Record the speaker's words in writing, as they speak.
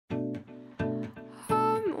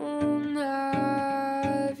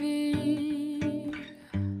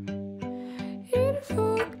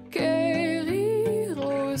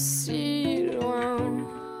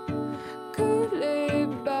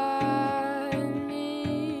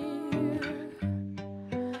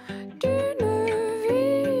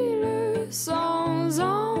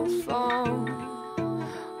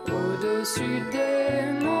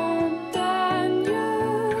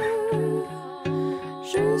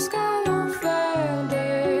jusqu'à l'enfer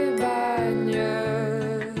des bagnes.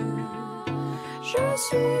 Je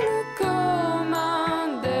suis le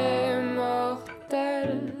commun des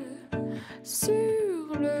mortels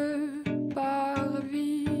sur le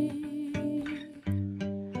parvis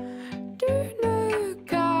d'une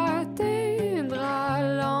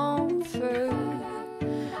cathédrale en feu.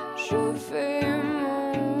 Je fais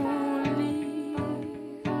mon lit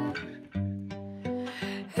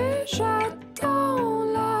et j'attends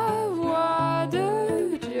la voix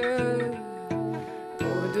de Dieu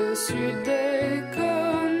au-dessus des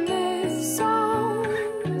connaissances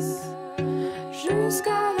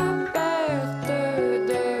jusqu'à la perte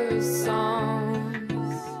de sens.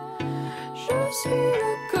 Je suis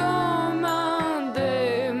le commun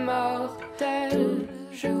des mortels,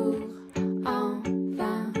 jour en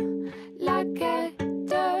vain, la quête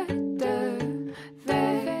de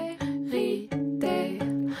vérité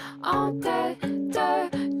en tête,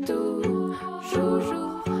 toujours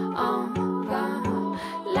jour en vain,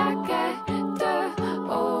 la quête,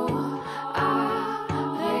 oh,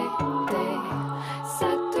 arrêtez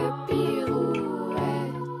cette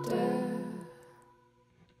pirouette.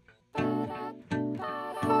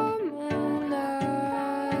 À mon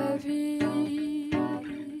avis,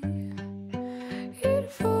 il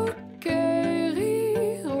faut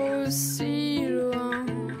quérir aussi loin,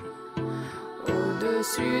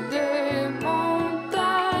 au-dessus des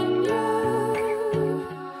montagnes,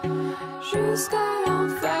 jusqu'à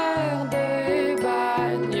l'enfer des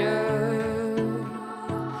bagnes,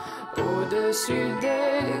 au-dessus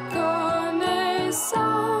des connaissances,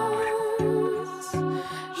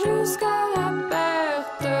 jusqu'à la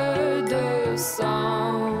perte de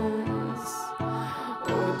sens,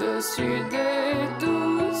 au-dessus des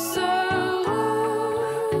douces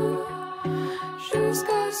heureux,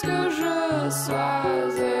 jusqu'à ce que je sois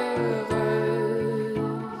heureuse.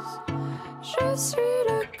 Je suis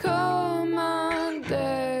le commun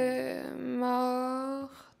des mortels.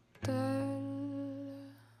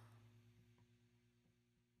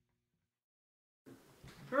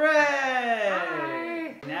 Hooray!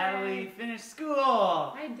 Hi! Natalie finished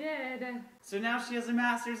school! I did. So now she has a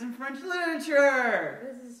master's in French literature!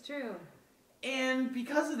 This is true. And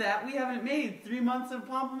because of that, we haven't made 3 months of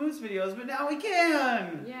Pomplamoose videos, but now we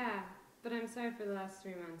can! Yeah, but I'm sorry for the last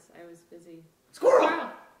 3 months. I was busy. Squirrel!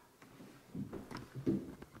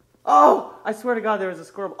 Oh! I swear to God there was a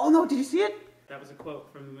squirrel. Oh no, did you see it? That was a quote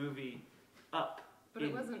from the movie Up. But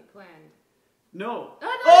it wasn't planned. No.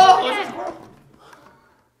 Oh, no, Oh! it It was a squirrel!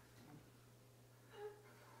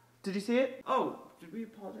 Did you see it? Oh, did we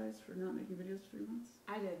apologize for not making videos for 3 months?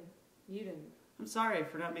 I did. You didn't. I'm sorry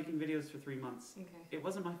for not making videos for 3 months. Okay. It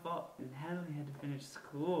wasn't my fault. Natalie had to finish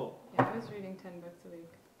school. Yeah, I was reading 10 books a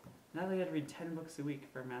week. Natalie had to read 10 books a week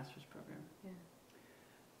for a master's program. Yeah.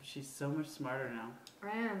 She's so much smarter now.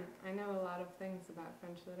 I am. I know a lot of things about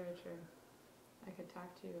French literature. I could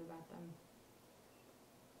talk to you about them.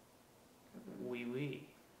 Oui, oui.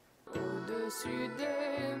 Au-dessus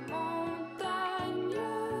des montagnes,